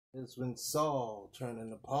It's when Saul turned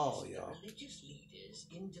into Paul, y'all. Religious leaders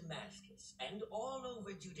in Damascus and all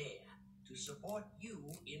over Judea to support you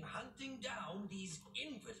in hunting down these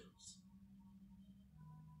infidels.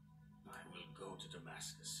 I will go to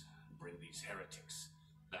Damascus and bring these heretics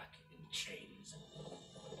back in chains.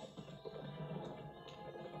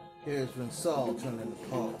 Here's when Saul turned into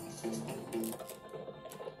Paul.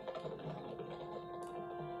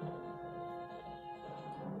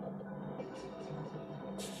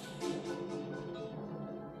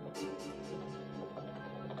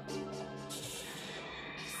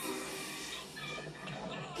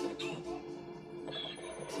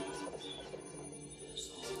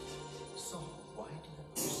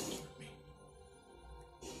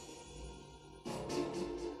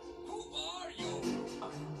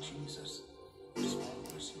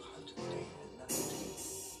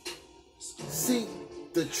 Seek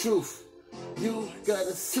the truth. You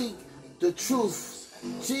gotta seek the truth.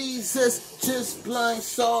 Jesus just blind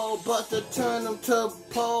Saul, but to turn him to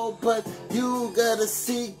Paul. But you gotta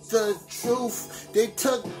seek the truth. They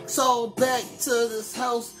took Saul back to this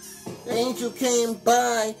house. The angel came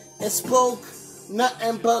by and spoke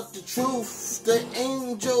nothing but the truth. The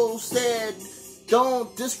angel said,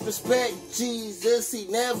 don't disrespect Jesus, he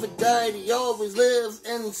never died, he always lives.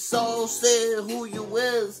 And Saul said, who you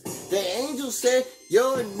is? The angel said,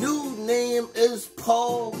 your new name is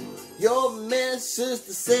Paul. Your message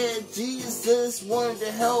said Jesus wanted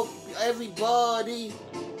to help everybody.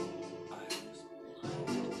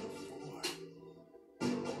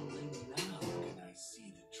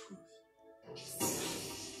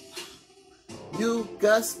 You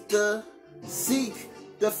got to seek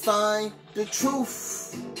to find the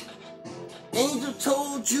truth. Angel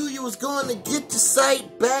told you you was going to get your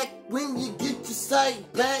sight back. When you get your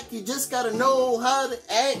sight back, you just got to know how to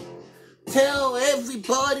act. Tell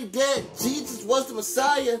everybody that Jesus was the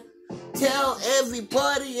Messiah. Tell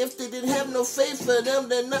everybody if they didn't have no faith for them,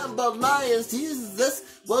 they're nothing but liars. Jesus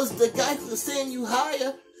was the guy who could send you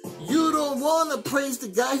higher. You don't want to praise the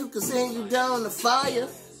guy who could send you down the fire.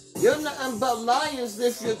 You're nothing but liars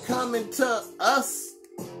if you're coming to us.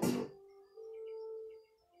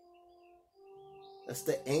 That's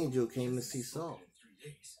the angel came to see Saul. In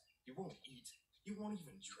 3 days, you won't eat. You won't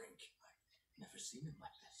even drink. I've never seen him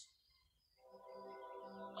like this.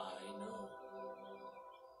 I know.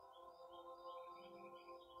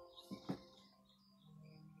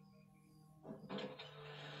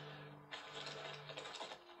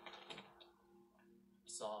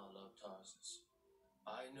 Saul of Tarsus,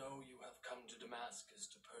 I know you have come to Damascus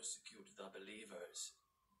to persecute the believers.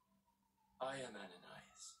 I am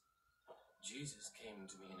Ananias. Jesus came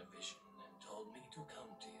to me in a vision and told me to come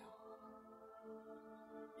to you.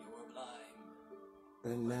 You were blind,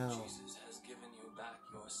 And now, Jesus has given you back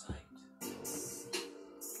your sight.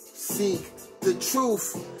 seek the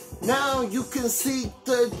truth. Now you can seek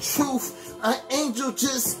the truth. An angel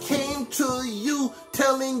just came to you,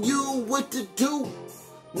 telling you what to do.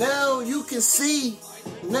 Now you can see.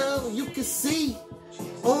 Now you can see.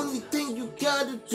 Only thing you gotta do.